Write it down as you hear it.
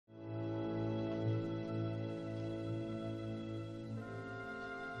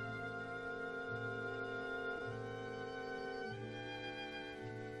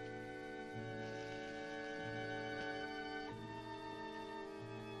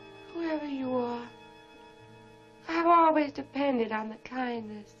whoever you are, I've always depended on the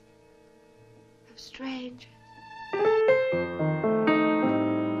kindness of strangers.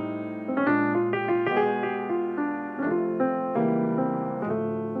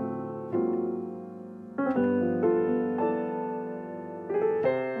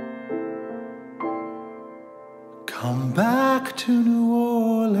 Come back to New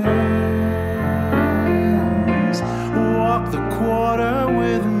Orleans, walk the quarter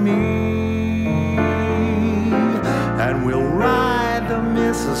with me, and we'll ride the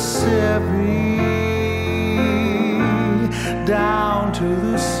Mississippi down to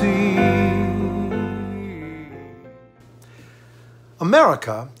the sea.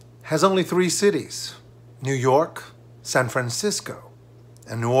 America has only 3 cities: New York, San Francisco,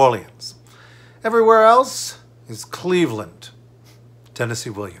 and New Orleans. Everywhere else is Cleveland. Tennessee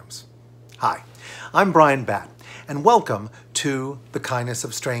Williams. Hi, I'm Bryan Batt, and welcome to The Kindness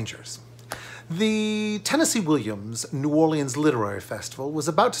of Strangers. The Tennessee Williams New Orleans Literary Festival was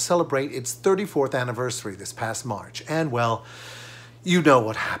about to celebrate its 34th anniversary this past March, and well, you know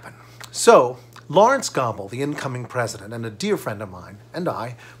what happened. So, Lawrence Gobble, the incoming president, and a dear friend of mine, and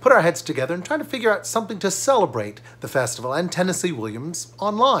I, put our heads together and tried to figure out something to celebrate the festival and Tennessee Williams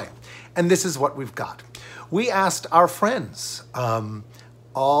online. And this is what we've got. We asked our friends,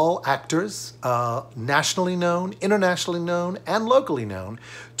 all actors, nationally known, internationally known, and locally known,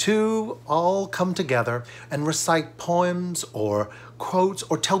 to all come together and recite poems or quotes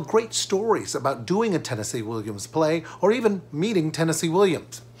or tell great stories about doing a Tennessee Williams play or even meeting Tennessee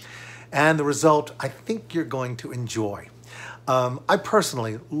Williams. And the result, I think you're going to enjoy. I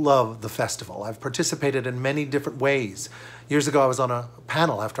personally love the festival. I've participated in many different ways. Years ago, I was on a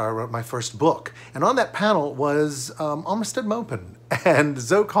panel after I wrote my first book. And on that panel was Armistead Maupin and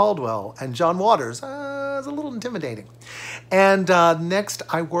Zoe Caldwell and John Waters. It was a little intimidating. And next,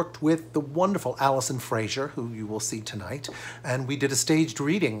 I worked with the wonderful Alison, Fraser, who you will see tonight. And we did a staged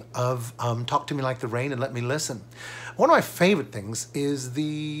reading of Talk to Me Like the Rain and Let Me Listen. One of my favorite things is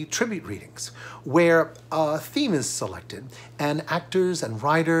the tribute readings, where a theme is selected and actors and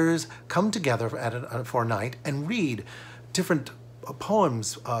writers come together for a night and read different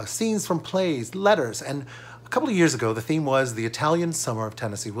poems, scenes from plays, letters. And a couple of years ago, the theme was The Italian Summer of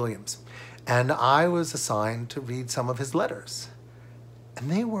Tennessee Williams. And I was assigned to read some of his letters. And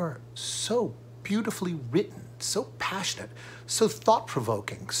they were so beautifully written, so passionate, so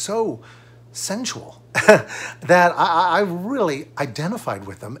thought-provoking, so sensual that I really identified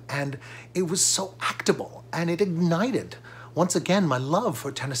with them, and it was so actable, and it ignited once again my love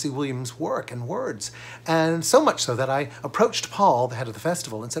for Tennessee Williams' work and words. And so much so that I approached Paul, the head of the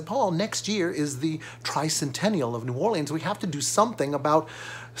festival, and said, Paul, next year is the tricentennial of New Orleans. We have to do something about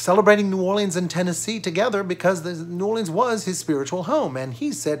celebrating New Orleans and Tennessee together because New Orleans was his spiritual home. And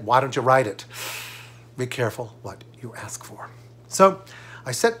he said, why don't you write it? Be careful what you ask for. So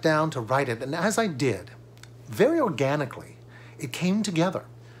I sat down to write it, and as I did, very organically, it came together.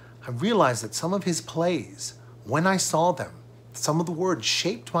 I realized that some of his plays, when I saw them, some of the words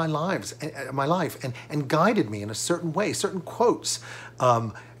shaped my life and guided me in a certain way. Certain quotes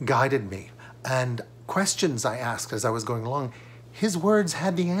guided me. And questions I asked as I was going along, his words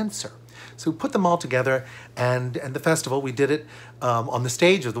had the answer. So we put them all together, and the festival, we did it on the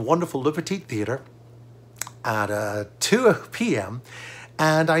stage of the wonderful Le Petit Theater at 2 p.m.,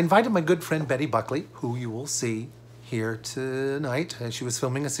 and I invited my good friend Betty Buckley, who you will see here tonight. She was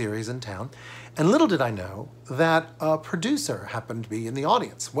filming a series in town. And little did I know that a producer happened to be in the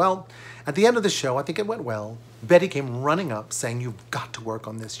audience. Well, at the end of the show, I think it went well, Betty came running up saying, you've got to work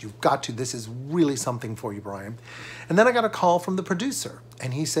on this. You've got to. This is really something for you, Bryan. And then I got a call from the producer,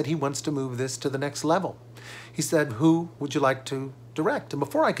 and he said he wants to move this to the next level. He said, who would you like to direct? And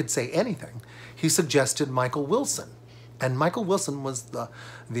before I could say anything, he suggested Michael Wilson. And Michael Wilson was the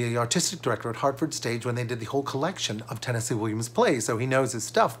artistic director at Hartford Stage when they did the whole collection of Tennessee Williams plays, so he knows his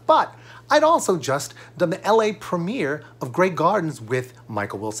stuff. But I'd also just done the LA premiere of Grey Gardens with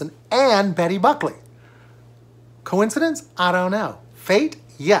Michael Wilson and Betty Buckley. Coincidence? I don't know. Fate?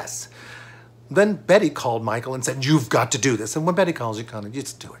 Yes. Then Betty called Michael and said, you've got to do this. And when Betty calls, you kind of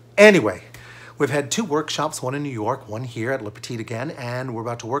just do it. Anyway, we've had 2 workshops, one in New York, one here at Le Petit again, and we're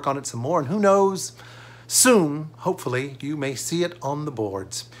about to work on it some more, and who knows, soon, hopefully, you may see it on the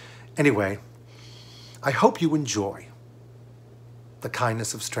boards. Anyway, I hope you enjoy The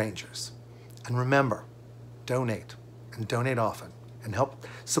Kindness of Strangers. And remember, donate, and donate often, and help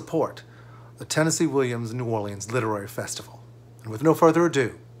support the Tennessee Williams New Orleans Literary Festival. And with no further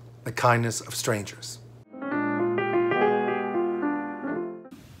ado, The Kindness of Strangers.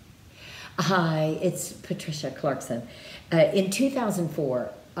 Hi, it's Patricia Clarkson. In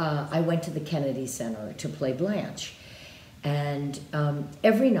 2004, I went to the Kennedy Center to play Blanche. And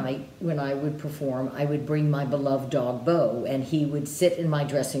every night when I would perform, I would bring my beloved dog, Bo, and he would sit in my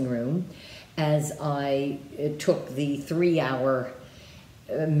dressing room as I took the 3-hour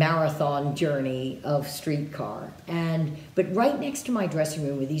marathon journey of Streetcar. But right next to my dressing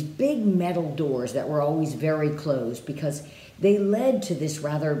room were these big metal doors that were always very closed because they led to this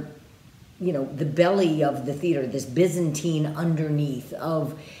rather, you know, the belly of the theater, this Byzantine underneath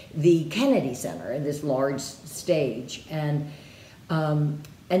of the Kennedy Center, and this large stage. And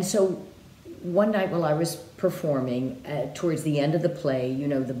so one night while I was performing, towards the end of the play, you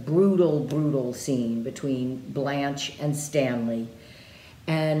know, the brutal, brutal scene between Blanche and Stanley.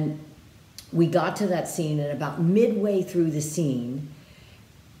 And we got to that scene, and about midway through the scene,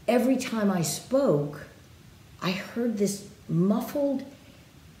 every time I spoke, I heard this muffled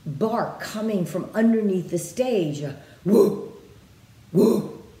bark coming from underneath the stage. Woo,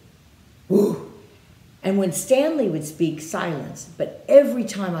 woo, woo. And when Stanley would speak, silence. But every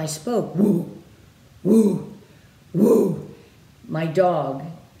time I spoke, woo, woo, woo, my dog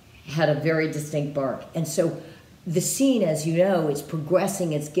had a very distinct bark. And so the scene, as you know, is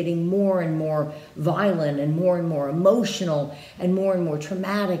progressing. It's getting more and more violent and more emotional and more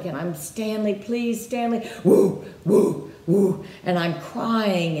traumatic. And I'm, Stanley, please, Stanley, woo, woo, woo. And I'm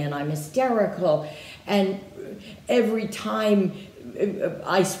crying and I'm hysterical. And every time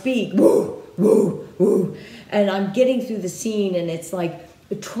I speak, woo, woo, woo. And I'm getting through the scene, and it's like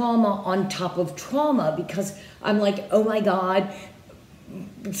trauma on top of trauma, because I'm like, oh my God,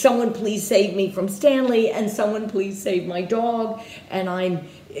 someone please save me from Stanley, and someone please save my dog. And I'm,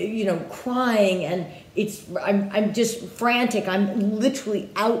 you know, crying, and I'm just frantic. I'm literally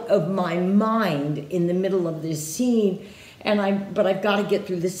out of my mind in the middle of this scene, but I've got to get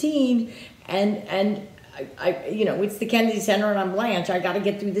through the scene, and I you know, it's the Kennedy Center and I'm Blanche. I got to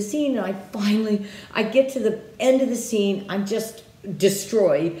get through the scene, and I get to the end of the scene. I'm just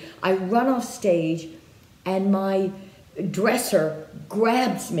destroyed. I run off stage, and my dresser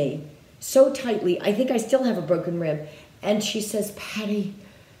grabs me so tightly. I think I still have a broken rib. And she says, Patty,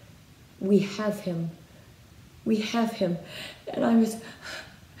 we have him. We have him. And I was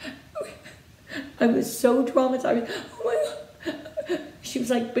so traumatized. Oh my God. She was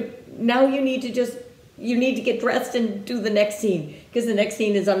like, but now you need to get dressed and do the next scene. Because the next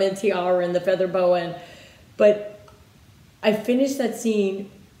scene is I'm in tiara and the feather boa. But I finished that scene,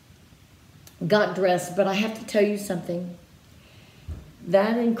 got dressed, but I have to tell you something.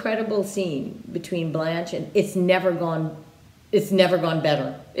 That incredible scene between Blanche and it's never gone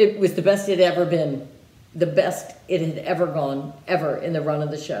better. It was the best it had ever been. The best it had ever gone, ever, in the run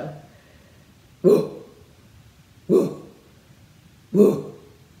of the show. Woo! Woo! Woo!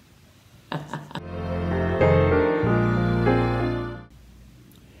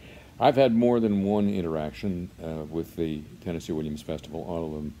 I've had more than one interaction with the Tennessee Williams Festival, all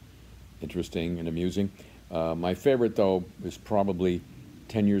of them interesting and amusing. My favorite, though, is probably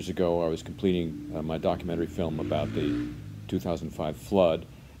 10 years ago. I was completing my documentary film about the 2005 flood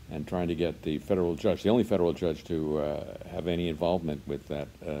and trying to get the federal judge, the only federal judge to have any involvement with that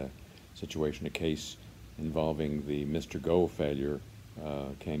situation. A case involving the Mr. Go failure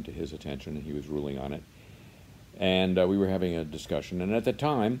came to his attention, and he was ruling on it. And we were having a discussion, and at the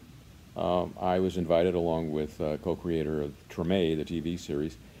time, I was invited, along with co-creator of Troi, the TV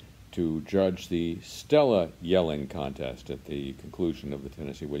series, to judge the Stella yelling contest at the conclusion of the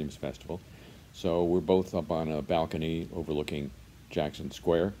Tennessee Williams Festival. So we're both up on a balcony overlooking Jackson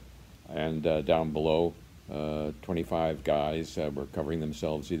Square, and down below, 25 guys were covering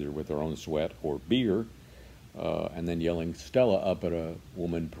themselves either with their own sweat or beer, and then yelling Stella up at a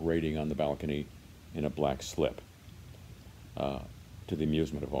woman parading on the balcony in a black slip, to the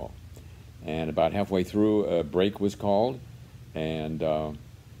amusement of all. And about halfway through, a break was called, and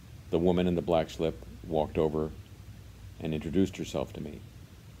the woman in the black slip walked over and introduced herself to me.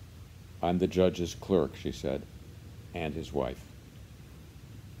 I'm the judge's clerk, she said, and his wife.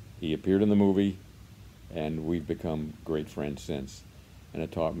 He appeared in the movie, and we've become great friends since. And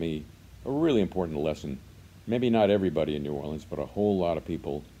it taught me a really important lesson. Maybe not everybody in New Orleans, but a whole lot of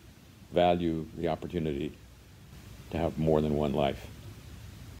people value the opportunity to have more than one life.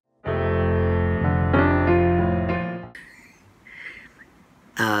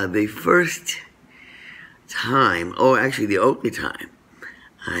 The first time, or actually the only time,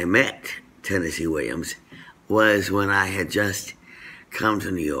 I met Tennessee Williams was when I had just come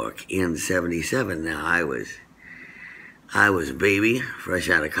to New York in '77. Now I was a baby, fresh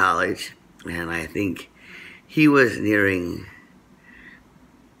out of college, and I think he was nearing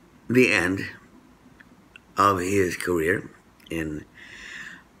the end of his career in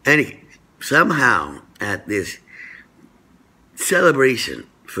And somehow, at this celebration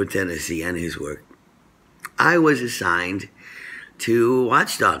for Tennessee and his work, I was assigned to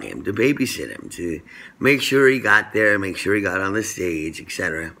watchdog him, to babysit him, to make sure he got there, make sure he got on the stage,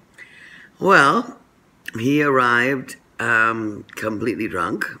 etc. Well, he arrived completely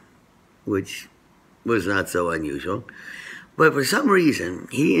drunk, which was not so unusual. But for some reason,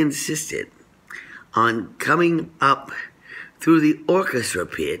 he insisted on coming up through the orchestra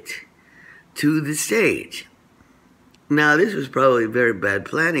pit to the stage. Now, this was probably very bad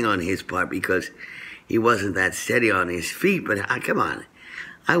planning on his part because he wasn't that steady on his feet, but come on.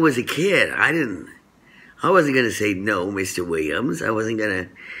 I was a kid. I wasn't going to say no, Mr. Williams. I wasn't going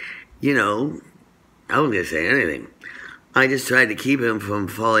to, I wasn't going to say anything. I just tried to keep him from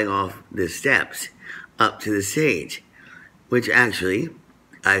falling off the steps up to the stage, which actually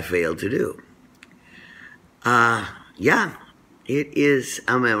I failed to do. Yeah, it is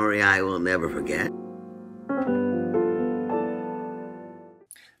a memory I will never forget.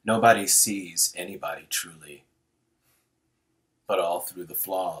 Nobody sees anybody truly, but all through the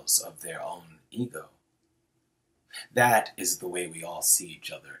flaws of their own ego. That is the way we all see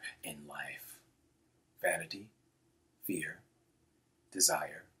each other in life. Vanity, fear,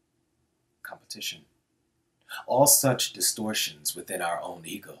 desire, competition. All such distortions within our own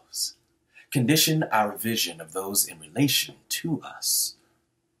egos condition our vision of those in relation to us.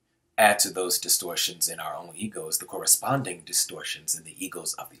 Add to those distortions in our own egos the corresponding distortions in the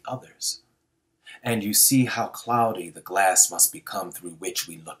egos of the others, and you see how cloudy the glass must become through which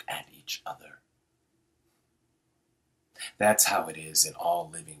we look at each other. That's how it is in all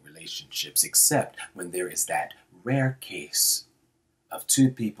living relationships, except when there is that rare case of two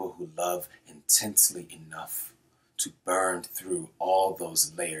people who love intensely enough to burn through all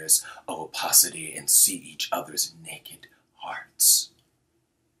those layers of opacity and see each other's naked hearts.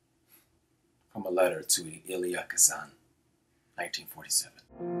 From a letter to Idella, Kazan, 1947.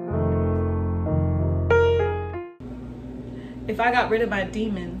 If I got rid of my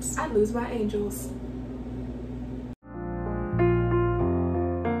demons, I'd lose my angels.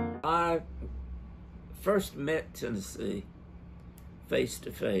 I first met Tennessee face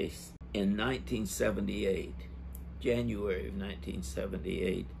to face in 1978, January of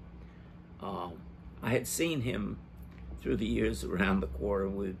 1978. I had seen him through the years around the corner.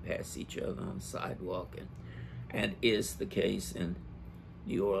 We would pass each other on the sidewalk, and is the case in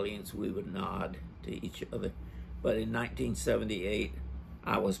New Orleans, we would nod to each other. But in 1978,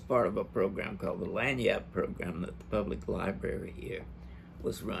 I was part of a program called the Lagniappe program that the public library here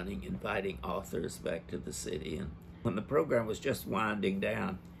was running, inviting authors back to the city. And when the program was just winding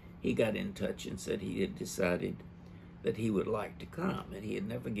down, he got in touch and said he had decided that he would like to come. And he had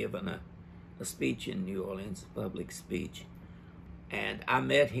never given a speech in New Orleans, a public speech. And I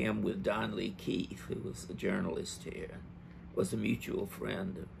met him with Don Lee Keith, who was a journalist here, was a mutual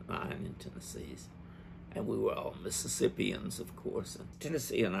friend of mine in Tennessee's. And we were all Mississippians, of course. And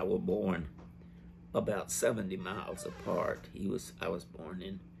Tennessee and I were born about 70 miles apart. I was born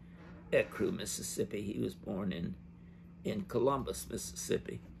in Ecru, Mississippi. He was born in Columbus,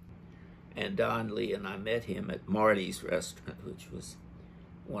 Mississippi. And Don Lee and I met him at Marty's restaurant, which was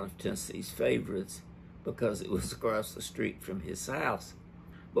one of Tennessee's favorites because it was across the street from his house.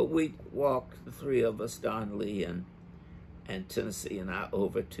 But we walked, the three of us, Don Lee and Tennessee and I,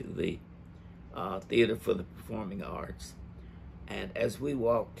 over to the Theater for the Performing Arts. And as we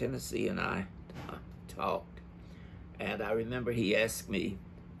walked, Tennessee and I talked. And I remember he asked me,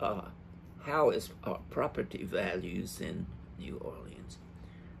 how is property values in New Orleans?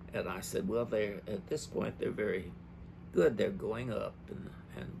 And I said, well, at this point, they're very good. They're going up.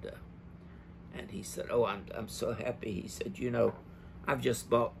 And he said, oh, I'm so happy. He said, I've just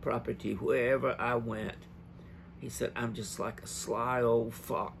bought property wherever I went. He said, I'm just like a sly old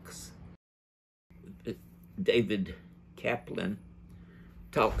fox. David Kaplan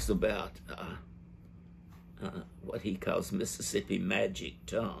talks about what he calls Mississippi magic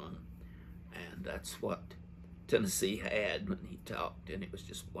tongue. And that's what Tennessee had when he talked. And it was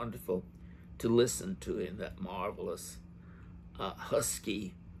just wonderful to listen to him, that marvelous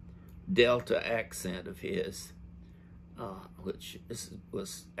husky Delta accent of his, which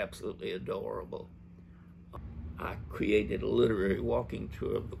was absolutely adorable. I created a literary walking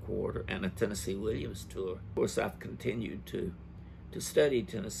tour of the quarter and a Tennessee Williams tour. Of course, I've continued to study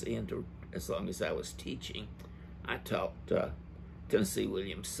Tennessee, and as long as I was teaching, I taught Tennessee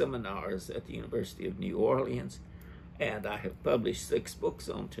Williams seminars at the University of New Orleans, and I have published 6 books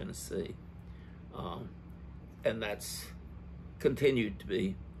on Tennessee, and that's continued to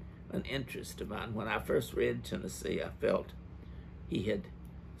be an interest of mine. When I first read Tennessee, I felt he had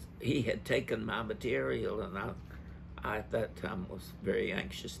he had taken my material, and I at that time was very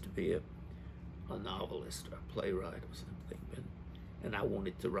anxious to be a novelist or a playwright or something, and I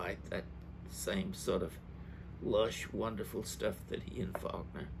wanted to write that same sort of lush, wonderful stuff that he and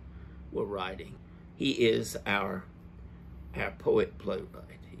Faulkner were writing. He is our poet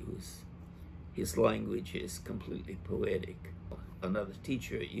playwright. His language is completely poetic. Another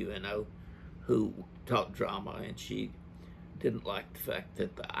teacher at UNO who taught drama, and she didn't like the fact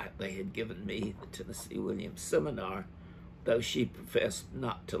that they had given me the Tennessee Williams seminar, though she professed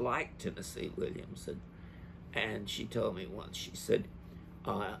not to like Tennessee Williams. And she told me once, she said,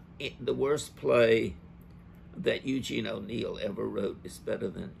 the worst play that Eugene O'Neill ever wrote is better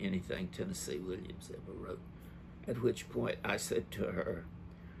than anything Tennessee Williams ever wrote. At which point I said to her,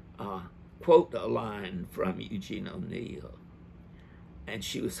 quote a line from Eugene O'Neill. And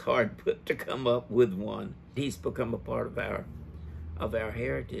she was hard put to come up with one. He's become a part of our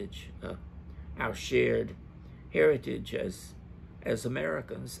heritage, our shared heritage as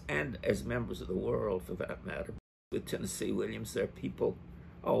Americans and as members of the world, for that matter. With Tennessee Williams, there are people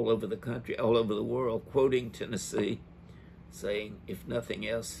all over the country, all over the world, quoting Tennessee, saying, if nothing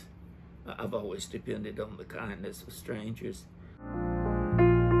else, I've always depended on the kindness of strangers.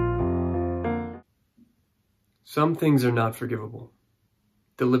 Some things are not forgivable.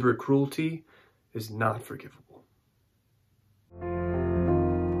 Deliberate cruelty is not forgivable.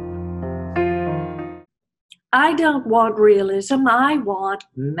 I don't want realism, I want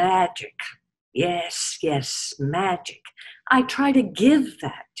magic. Yes, yes, magic. I try to give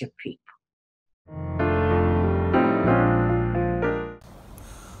that to people.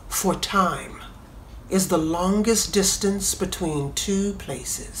 For time is the longest distance between two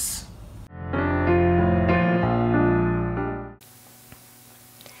places.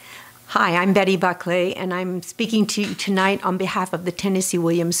 Hi, I'm Betty Buckley, and I'm speaking to you tonight on behalf of the Tennessee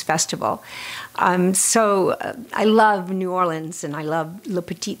Williams Festival. I love New Orleans, and I love Le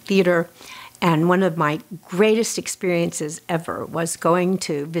Petit Theater, and one of my greatest experiences ever was going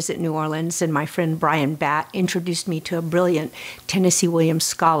to visit New Orleans, and my friend Bryan Batt introduced me to a brilliant Tennessee Williams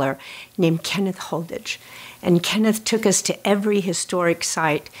scholar named Kenneth Holditch. And Kenneth took us to every historic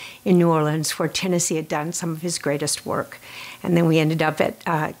site in New Orleans where Tennessee had done some of his greatest work. And then we ended up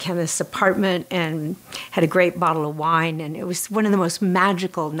at Kenneth's apartment and had a great bottle of wine. And it was one of the most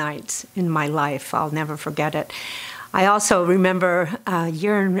magical nights in my life. I'll never forget it. I also remember a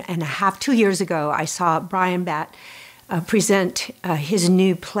year and a half, 2 years ago, I saw Bryan Batt present his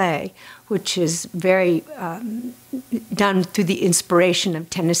new play, which is very done through the inspiration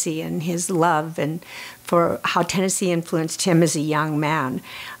of Tennessee and his love and for how Tennessee influenced him as a young man.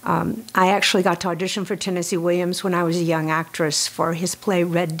 I actually got to audition for Tennessee Williams when I was a young actress for his play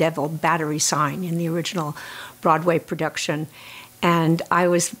Red Devil Battery Sign in the original Broadway production. And I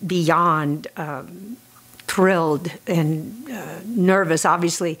was beyond thrilled and nervous,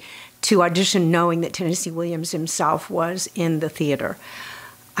 obviously, to audition knowing that Tennessee Williams himself was in the theater.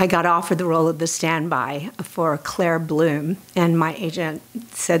 I got offered the role of the standby for Claire Bloom, and my agent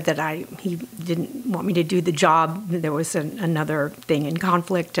said that he didn't want me to do the job. There was another thing in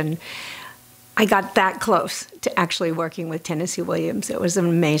conflict, and I got that close to actually working with Tennessee Williams. It was an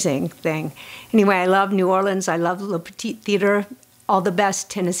amazing thing. Anyway, I love New Orleans. I love Le Petit Theater. All the best,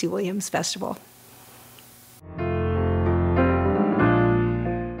 Tennessee Williams Festival.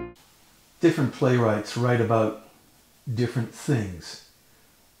 Different playwrights write about different things.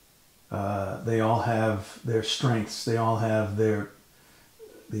 They all have their strengths. They all have the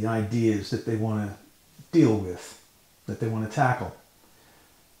ideas that they want to deal with, that they want to tackle.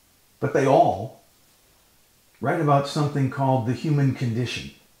 But they all write about something called the human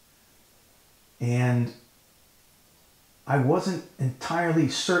condition. And I wasn't entirely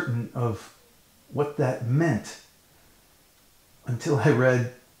certain of what that meant until I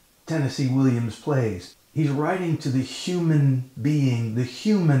read Tennessee Williams' plays. He's writing to the human being, the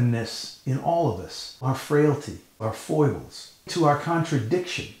humanness in all of us, our frailty, our foibles, to our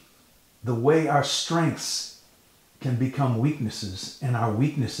contradiction, the way our strengths can become weaknesses and our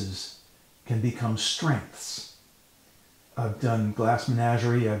weaknesses can become strengths. I've done Glass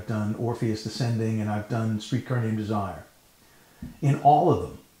Menagerie, I've done Orpheus Descending, and I've done Streetcar Named Desire. In all of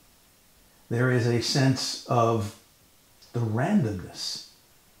them, there is a sense of the randomness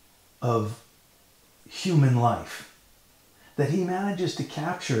of human life that he manages to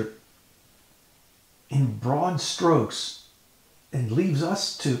capture in broad strokes and leaves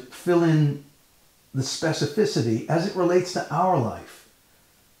us to fill in the specificity as it relates to our life,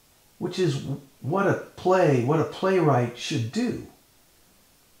 which is what a playwright should do.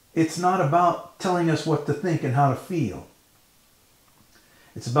 It's not about telling us what to think and how to feel.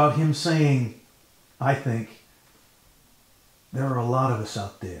 It's about him saying, I think, there are a lot of us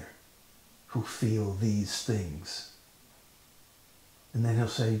out there who feel these things. And then he'll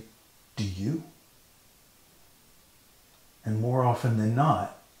say, do you? And more often than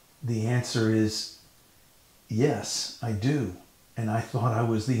not, the answer is, yes, I do. And I thought I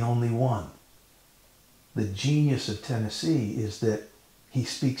was the only one. The genius of Tennessee is that he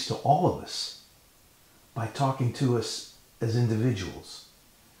speaks to all of us by talking to us as individuals.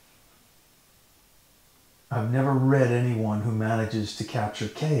 I've never read anyone who manages to capture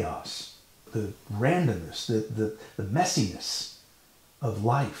chaos, the randomness, the messiness of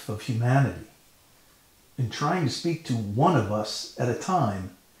life, of humanity. In trying to speak to one of us at a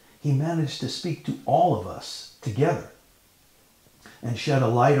time, he managed to speak to all of us together and shed a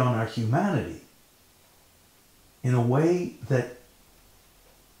light on our humanity in a way that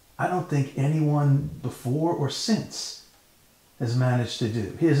I don't think anyone before or since has managed to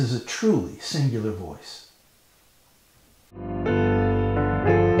do. His is a truly singular voice.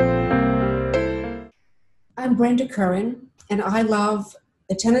 I'm Brenda Currin, and I love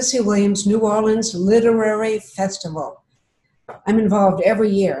the Tennessee Williams New Orleans Literary Festival. I'm involved every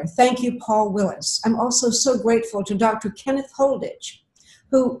year. Thank you, Paul Willis. I'm also so grateful to Dr. Kenneth Holditch,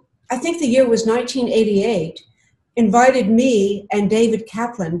 who, I think the year was 1988, invited me and David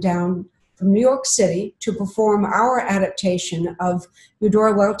Kaplan down from New York City to perform our adaptation of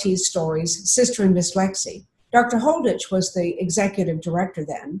Eudora Welty's stories, Sister and Miss Lexi. Dr. Holditch was the executive director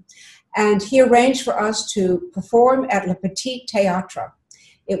then, and he arranged for us to perform at Le Petit Théâtre.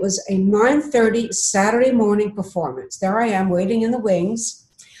 It was a 9:30 Saturday morning performance. There I am waiting in the wings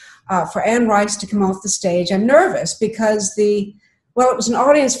for Anne Rice to come off the stage. I'm nervous because it was an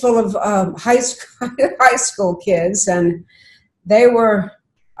audience full of high school kids, and they were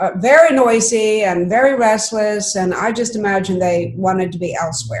very noisy and very restless, and I just imagined they wanted to be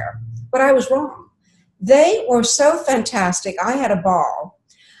elsewhere. But I was wrong. They were so fantastic. I had a ball.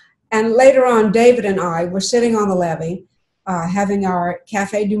 And later on, David and I were sitting on the levee, having our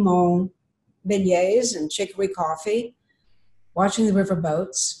Café du Monde beignets and chicory coffee, watching the river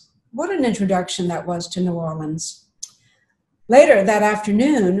boats. What an introduction that was to New Orleans. Later that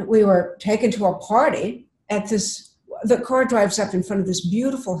afternoon, we were taken to a party at the car drives up in front of this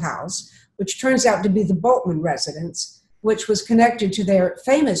beautiful house, which turns out to be the Boatman residence, which was connected to their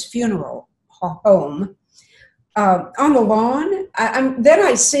famous funeral home. On the lawn, then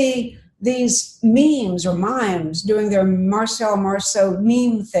I see these memes or mimes doing their Marcel Marceau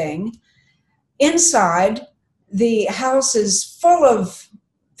meme thing. Inside, the house is full of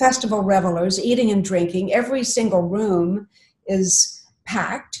festival revelers eating and drinking. Every single room is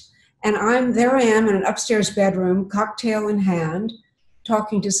packed. And there I am in an upstairs bedroom, cocktail in hand,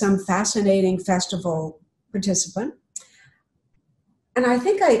 talking to some fascinating festival participant. And I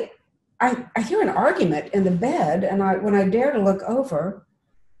think I hear an argument in the bed, and when I dare to look over,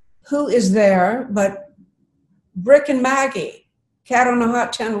 who is there but Brick and Maggie, cat on a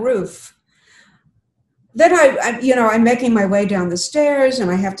hot tin roof. Then I'm making my way down the stairs,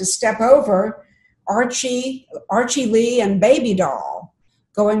 and I have to step over Archie Lee and Baby Doll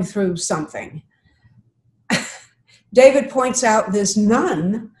going through something. David points out this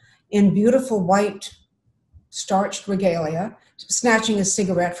nun in beautiful white starched regalia, snatching a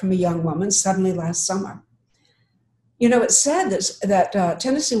cigarette from a young woman suddenly last summer. You know, it's said that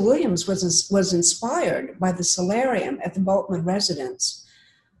Tennessee Williams was inspired by the solarium at the Boatman residence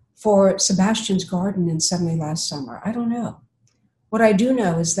for Sebastian's Garden in Suddenly Last Summer. I don't know. What I do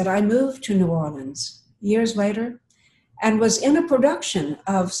know is that I moved to New Orleans years later and was in a production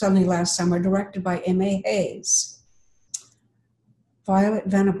of Suddenly Last Summer directed by M.A. Hayes. Violet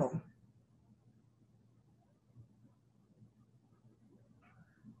Venable.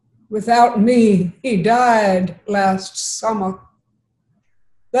 Without me, he died last summer.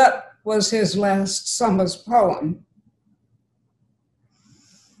 That was his last summer's poem.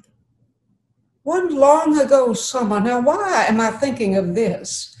 One long ago summer, now why am I thinking of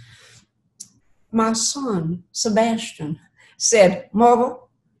this? My son, Sebastian, said, "Mother,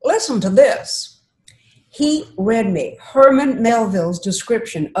 listen to this." He read me Herman Melville's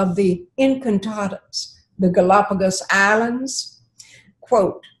description of the Encantadas, the Galapagos Islands.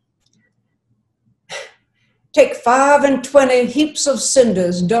 Quote, "Take 25 heaps of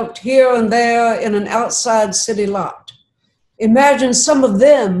cinders dumped here and there in an outside city lot. Imagine some of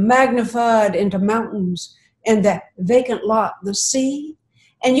them magnified into mountains and that vacant lot, the sea,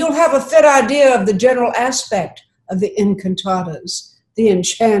 and you'll have a fit idea of the general aspect of the Encantadas, the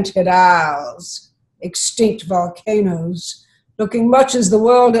enchanted isles, extinct volcanoes, looking much as the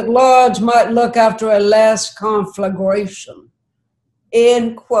world at large might look after a last conflagration.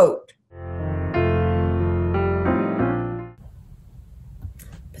 End quote.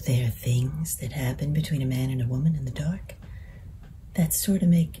 But there are things that happen between a man and a woman in the dark that sort of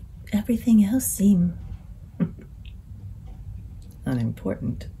make everything else seem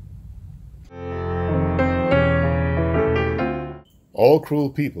unimportant. All cruel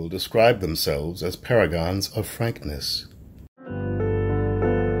people describe themselves as paragons of frankness.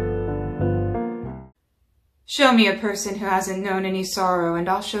 Show me a person who hasn't known any sorrow, and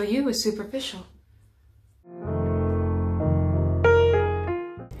I'll show you a superficial.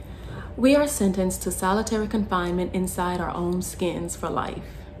 We are sentenced to solitary confinement inside our own skins for life.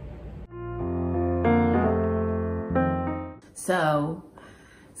 So,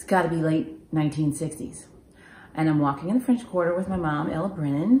 it's got to be late 1960s. And I'm walking in the French Quarter with my mom, Ella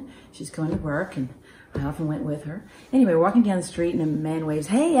Brennan. She's going to work, and I often went with her. Anyway, walking down the street, and a man waves,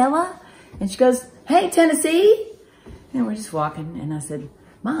 "Hey, Ella." And she goes, "Hey, Tennessee." And we're just walking, and I said,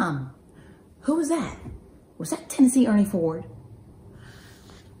 "Mom, who was that? Was that Tennessee Ernie Ford?"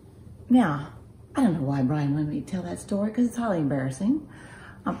 Now, I don't know why Bryan wanted me to tell that story, because it's highly embarrassing.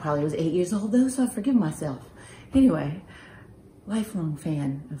 I probably was 8 years old, though, so I forgive myself. Anyway, lifelong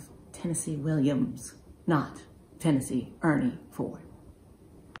fan of Tennessee Williams, not Tennessee Ernie Ford.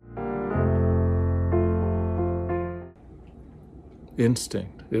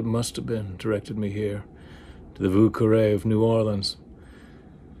 Instinct, it must have been, directed me here, to the Vieux Carré of New Orleans.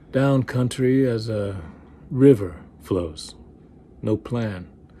 Down country as a river flows. No plan.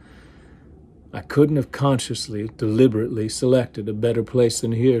 I couldn't have consciously, deliberately selected a better place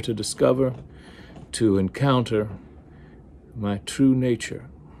than here to discover, to encounter my true nature.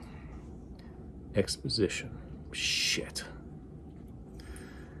 Exposition. Shit.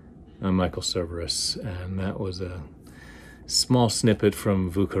 I'm Michael Cerveris, and that was a small snippet from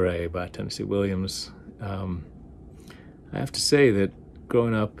Vieux Carré by Tennessee Williams. I have to say that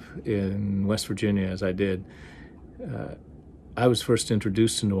growing up in West Virginia, as I did, I was first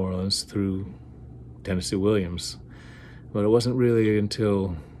introduced to New Orleans through Tennessee Williams, but it wasn't really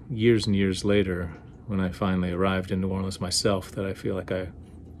until years and years later, when I finally arrived in New Orleans myself, that I feel like I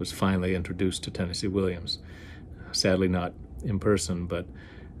was finally introduced to Tennessee Williams. Sadly not in person, but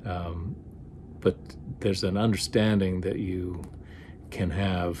there's an understanding that you can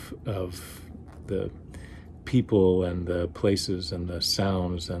have of the people and the places and the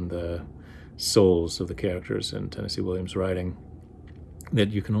sounds and the souls of the characters in Tennessee Williams' writing that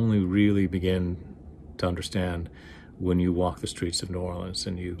you can only really begin to understand when you walk the streets of New Orleans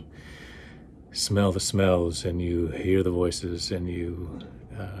and you smell the smells and you hear the voices and you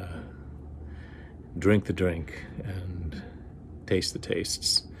drink the drink and taste the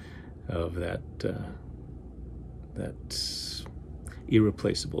tastes of that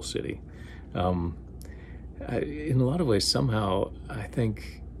irreplaceable city. In a lot of ways, somehow, I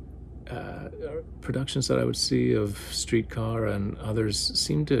think productions that I would see of Streetcar and others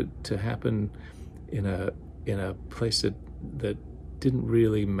seem to happen in a place that didn't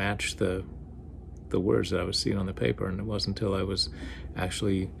really match the words that I was seeing on the paper, and it wasn't until I was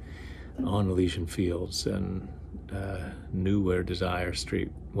actually on Elysian Fields and knew where Desire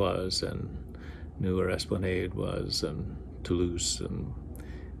Street was and knew where Esplanade was and Toulouse, and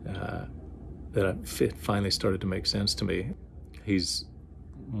that it finally started to make sense to me. He's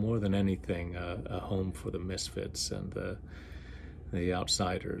more than anything a home for the misfits and the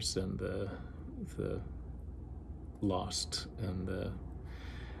outsiders and the lost and the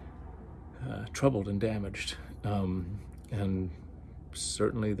troubled and damaged. And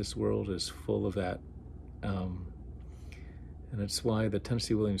certainly this world is full of that. And it's why the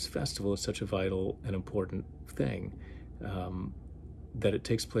Tennessee Williams Festival is such a vital and important thing, that it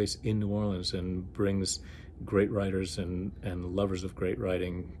takes place in New Orleans and brings great writers and lovers of great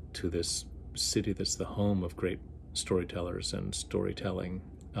writing to this city that's the home of great storytellers and storytelling.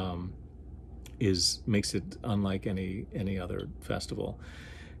 Makes it unlike any other festival.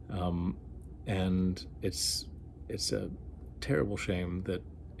 And it's a terrible shame that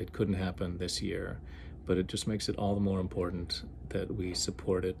it couldn't happen this year, but it just makes it all the more important that we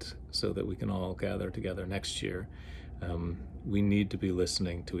support it so that we can all gather together next year. We need to be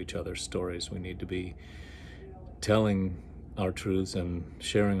listening to each other's stories. We need to be telling our truths and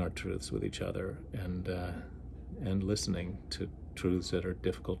sharing our truths with each other, and listening to truths that are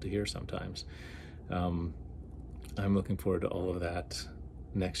difficult to hear sometimes. I'm looking forward to all of that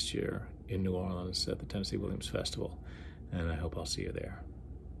next year in New Orleans at the Tennessee Williams Festival, and I hope I'll see you there.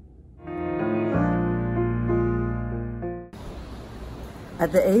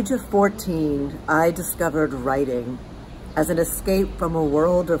 At the age of 14, I discovered writing as an escape from a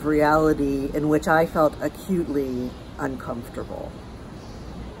world of reality in which I felt acutely uncomfortable.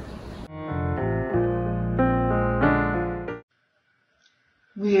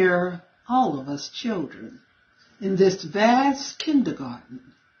 we're all of us children in this vast kindergarten,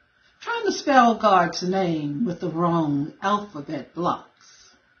 trying to spell God's name with the wrong alphabet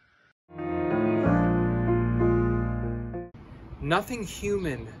blocks. Nothing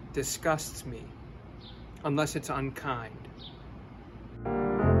human disgusts me unless it's unkind.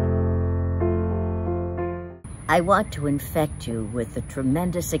 I want to infect you with the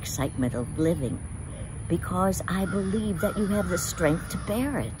tremendous excitement of living because I believe that you have the strength to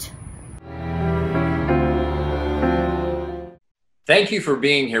bear it. Thank you for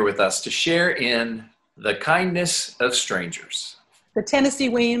being here with us to share in the kindness of strangers. The Tennessee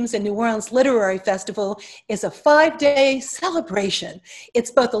Williams and New Orleans Literary Festival is a 5-day celebration.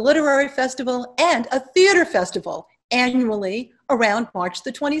 It's both a literary festival and a theater festival annually around March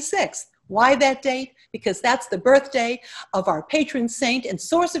the 26th. Why that date? Because that's the birthday of our patron saint and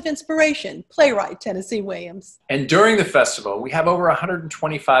source of inspiration, playwright Tennessee Williams. And during the festival, we have over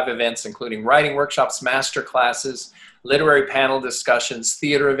 125 events, including writing workshops, master classes, literary panel discussions,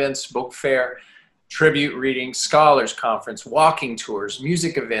 theater events, book fair, tribute readings, scholars conference, walking tours,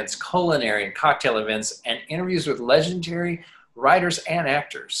 music events, culinary and cocktail events, and interviews with legendary writers and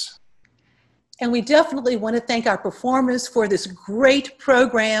actors. And we definitely want to thank our performers for this great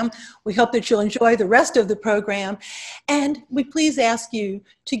program. We hope that you'll enjoy the rest of the program. And we please ask you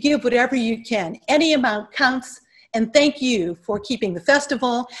to give whatever you can. Any amount counts. And thank you for keeping the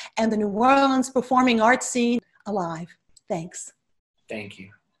festival and the New Orleans performing arts scene alive. Thanks. Thank you.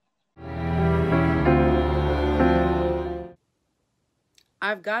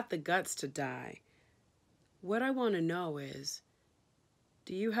 I've got the guts to die. What I want to know is,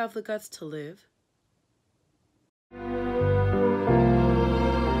 do you have the guts to live?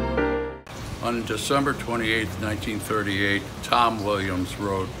 On December 28, 1938, Tom Williams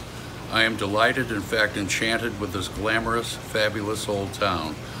wrote, "I am delighted, in fact enchanted, with this glamorous, fabulous old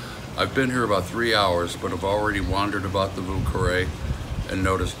town. I've been here about 3 hours, but have already wandered about the Vieux Carré and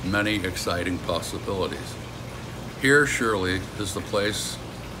noticed many exciting possibilities. Here, surely, is the place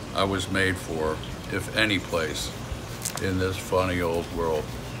I was made for, if any place, in this funny old world."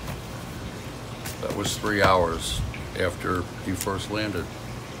 That was 3 hours after he first landed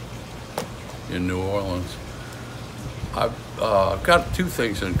in New Orleans. I've got two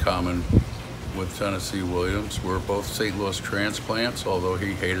things in common with Tennessee Williams. We're both St. Louis transplants, although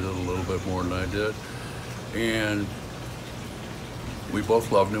he hated it a little bit more than I did. And we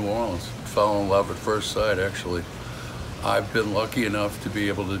both love New Orleans. Fell in love at first sight, actually. I've been lucky enough to be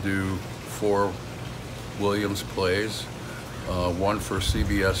able to do 4 Williams plays, one for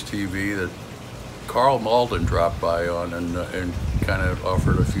CBS TV that Carl Malden dropped by on and kind of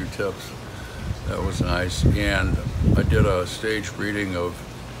offered a few tips. That was nice. And I did a stage reading of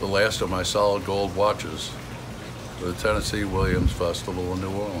the last of my solid gold watches for the Tennessee Williams Festival in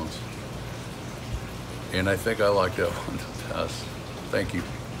New Orleans. And I think I like that one to test. Thank you.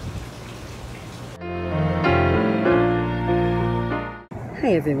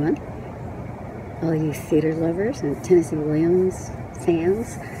 Hi everyone, all you theater lovers and Tennessee Williams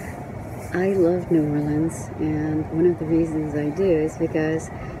fans. I love New Orleans, and one of the reasons I do is because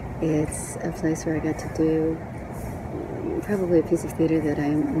it's a place where I got to do probably a piece of theater that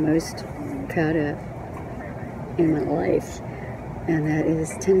I'm most proud of in my life, and that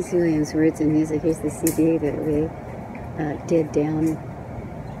is Tennessee Williams' Words and Music. Here's the CD that we did down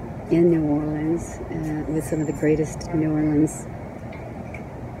in New Orleans with some of the greatest New Orleans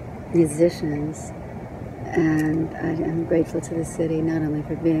musicians. And I'm grateful to the city, not only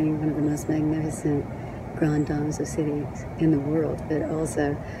for being one of the most magnificent grand dames of cities in the world, but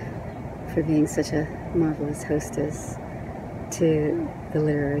also for being such a marvelous hostess to the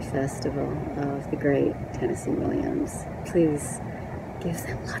Literary Festival of the great Tennessee Williams. Please give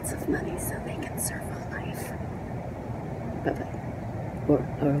them lots of money so they can serve a life. Bye-bye. Or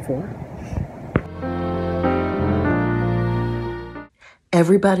au revoir.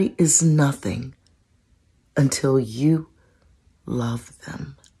 Everybody is nothing until you love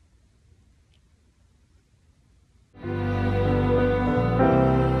them.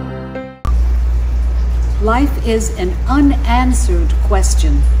 Life is an unanswered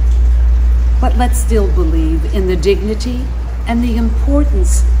question, but let's still believe in the dignity and the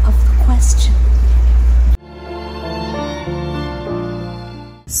importance of the question.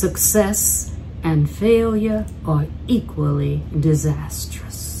 Success and failure are equally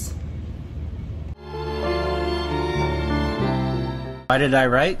disastrous. Why did I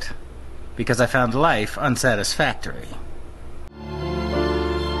write? Because I found life unsatisfactory.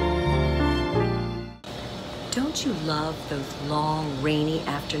 Don't you love those long, rainy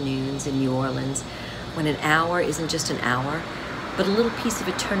afternoons in New Orleans when an hour isn't just an hour, but a little piece of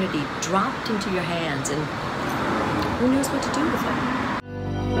eternity dropped into your hands, and who knows what to do with it.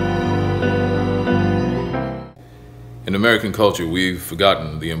 In American culture, we've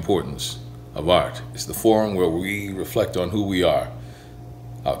forgotten the importance of art. It's the forum where we reflect on who we are,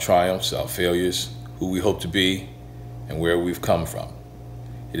 our triumphs, our failures, who we hope to be, and where we've come from.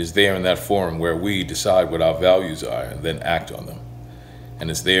 It is there in that forum where we decide what our values are and then act on them. And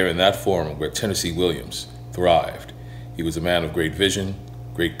it's there in that forum where Tennessee Williams thrived. He was a man of great vision,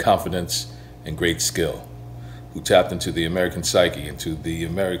 great confidence, and great skill, who tapped into the American psyche, into the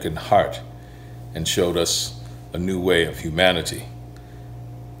American heart, and showed us a new way of humanity,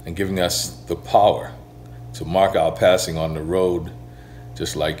 and giving us the power to mark our passing on the road,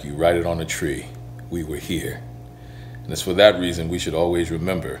 just like you write it on a tree. We were here. And it's for that reason we should always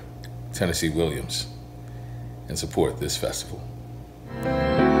remember Tennessee Williams and support this festival.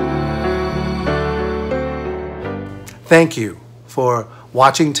 Thank you for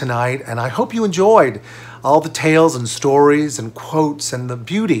watching tonight, and I hope you enjoyed all the tales and stories and quotes and the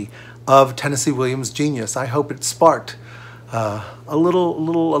beauty of Tennessee Williams' genius. I hope it sparked a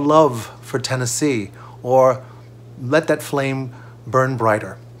little love for Tennessee, or let that flame burn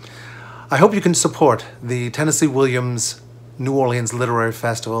brighter. I hope you can support the Tennessee Williams New Orleans Literary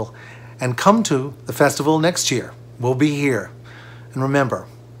Festival and come to the festival next year. We'll be here. And remember,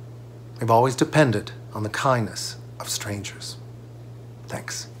 we've always depended on the kindness of strangers.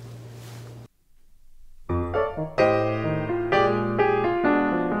 Thanks.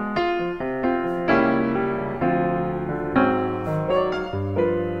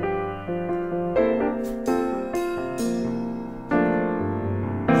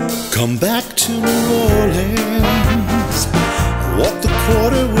 Come back to New Orleans, walk the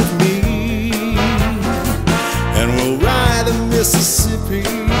quarter with me, and we'll ride the Mississippi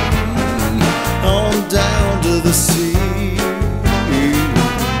on down to the sea.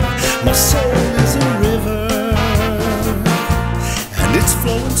 My soul is a river, and it's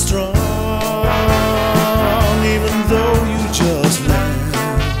flowing strong, even though you just left.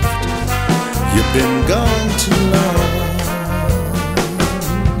 You've been gone too long.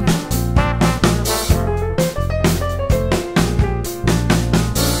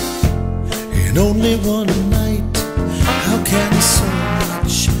 In only one night, how can so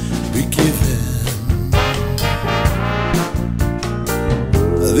much be given?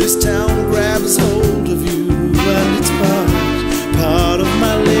 This town grabs hold of you, and it's part of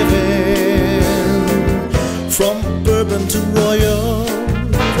my living. From Bourbon to Royal,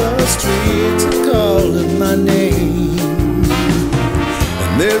 the streets are calling my name.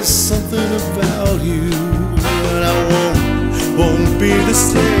 And there's something about you that I won't be the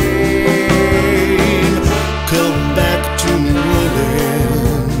same. Come back to New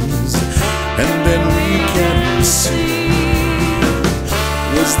Orleans, and then we can see,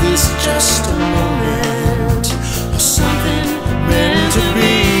 was this just a moment or something meant to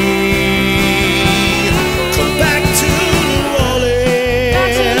be? Come back to New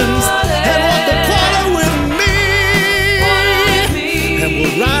Orleans, and walk the quarter with me, and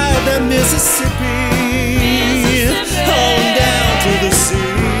we'll ride the Mississippi on down to the sea.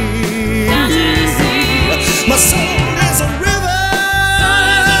 My soul is a river,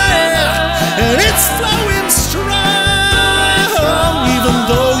 and it's flowing strong, even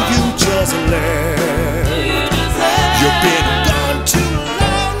though you just left. You've been gone too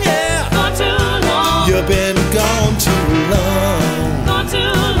long, yeah. You've been gone too long.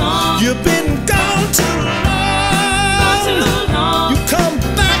 You've been gone too long. You come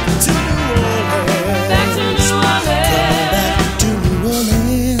back to New Orleans. Come on back to New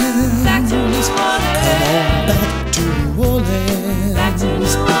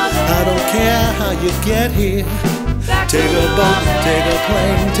Orleans. I don't care how you get here. Take a boat, take a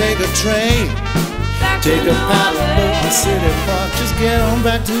plane, take a train, take a paddle boat in City Park. Just get on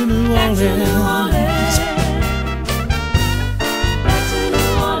back to New Orleans.